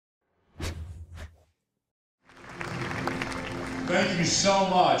Thank you so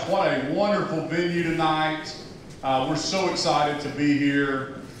much. What a wonderful venue tonight. We're so excited to be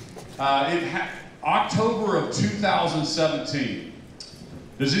here. October of 2017.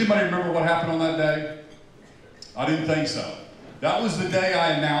 Does anybody remember what happened on that day? I didn't think so. That was the day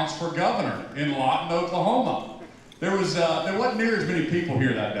I announced for governor in Lawton, Oklahoma. There wasn't near as many people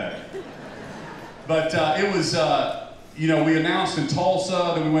here that day. But it was, we announced in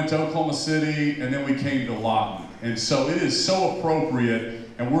Tulsa, then we went to Oklahoma City, and then we came to Lawton. And so it is so appropriate,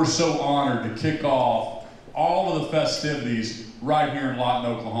 and we're so honored to kick off all of the festivities right here in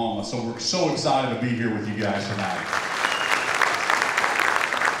Lawton, Oklahoma. So we're so excited to be here with you guys tonight.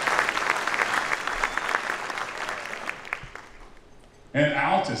 And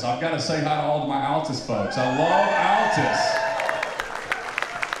Altus, I've got to say hi to all of my Altus folks. I love Altus.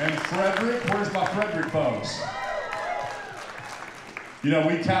 And Frederick, where's my Frederick folks? You know,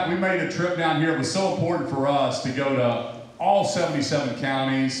 we made a trip down here. It was so important for us to go to all 77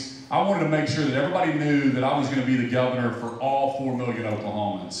 counties. I wanted to make sure that everybody knew that I was going to be the governor for all 4 million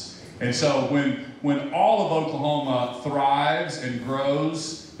Oklahomans. And so when all of Oklahoma thrives and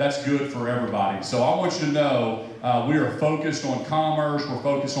grows, that's good for everybody. So I want you to know we are focused on commerce. We're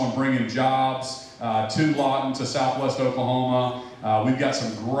focused on bringing jobs to Lawton, to Southwest Oklahoma. We've got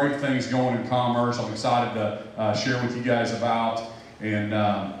some great things going in commerce I'm excited to share with you guys about. And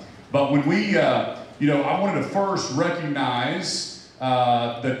but when we, I wanted to first recognize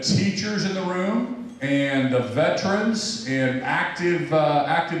the teachers in the room and the veterans and active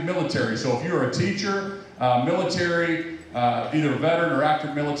military. So if you're a teacher, military, either veteran or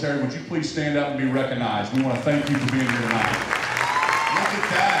active military, would you please stand up and be recognized? We want to thank you for being here tonight. Look at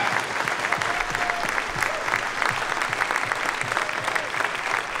that.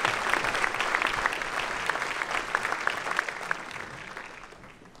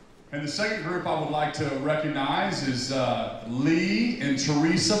 And the second group I would like to recognize is Lee and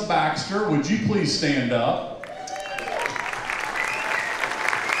Teresa Baxter. Would you please stand up?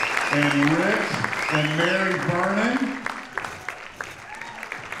 And Rick and Mary Vernon.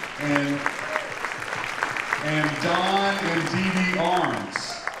 And Don and Dee Dee Arms.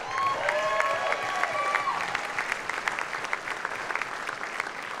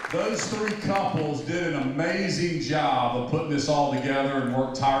 Those three couples did an amazing job of putting this all together and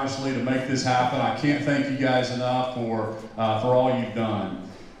worked tirelessly to make this happen. I can't thank you guys enough for all you've done.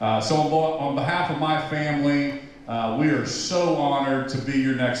 So on behalf of my family, we are so honored to be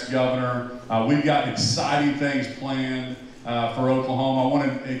your next governor. We've got exciting things planned for Oklahoma. I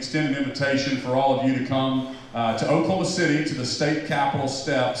want to extend an invitation for all of you to come to Oklahoma City to the state capitol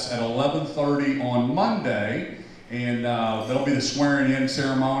steps at 11:30 on Monday. And that'll be the swearing-in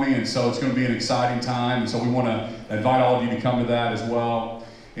ceremony, and so it's going to be an exciting time. And so we want to invite all of you to come to that as well.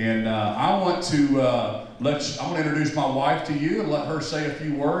 And I want to introduce my wife to you and let her say a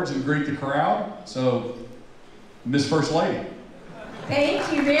few words and greet the crowd. So, Miss First Lady. Thank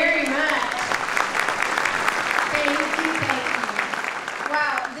you very much. Thank you.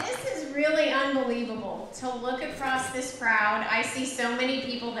 Wow, this is really unbelievable. To look across this crowd, I see so many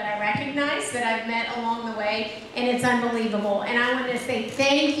people that I recognize that I've met along the way, and it's unbelievable. And I want to say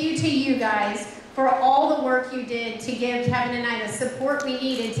thank you to you guys for all the work you did to give Kevin and I the support we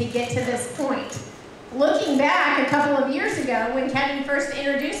needed to get to this point. Looking back a couple of years ago, when Kevin first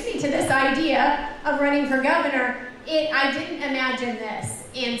introduced me to this idea of running for governor, I didn't imagine this.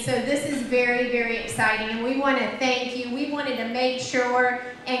 And so this is very, very exciting, and we want to thank you. We wanted to make sure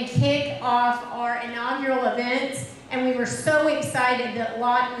and kick off our inaugural events, and we were so excited that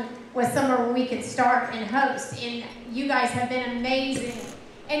Lawton was somewhere where we could start and host, and you guys have been amazing.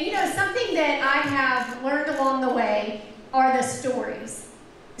 And you know, something that I have learned along the way are the stories.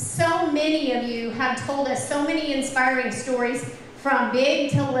 So many of you have told us so many inspiring stories from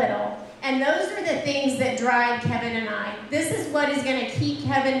big to little. And those are the things that drive Kevin and I. This is what is going to keep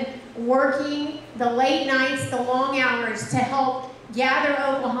Kevin working the late nights, the long hours to help gather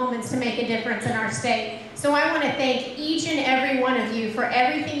Oklahomans to make a difference in our state. So I want to thank each and every one of you for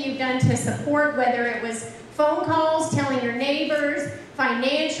everything you've done to support, whether it was phone calls, telling your neighbors,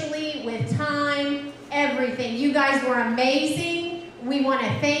 financially, with time, everything. You guys were amazing. We want to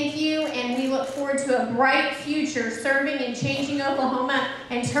thank you, and we look forward to a bright future serving and changing Oklahoma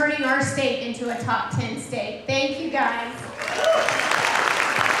and turning our state into a top 10 state. Thank you, guys.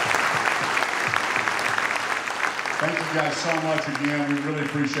 Thank you guys so much again. We really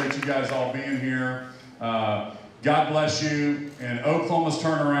appreciate you guys all being here. God bless you. And Oklahoma's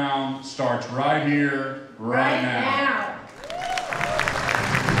turnaround starts right here, right now.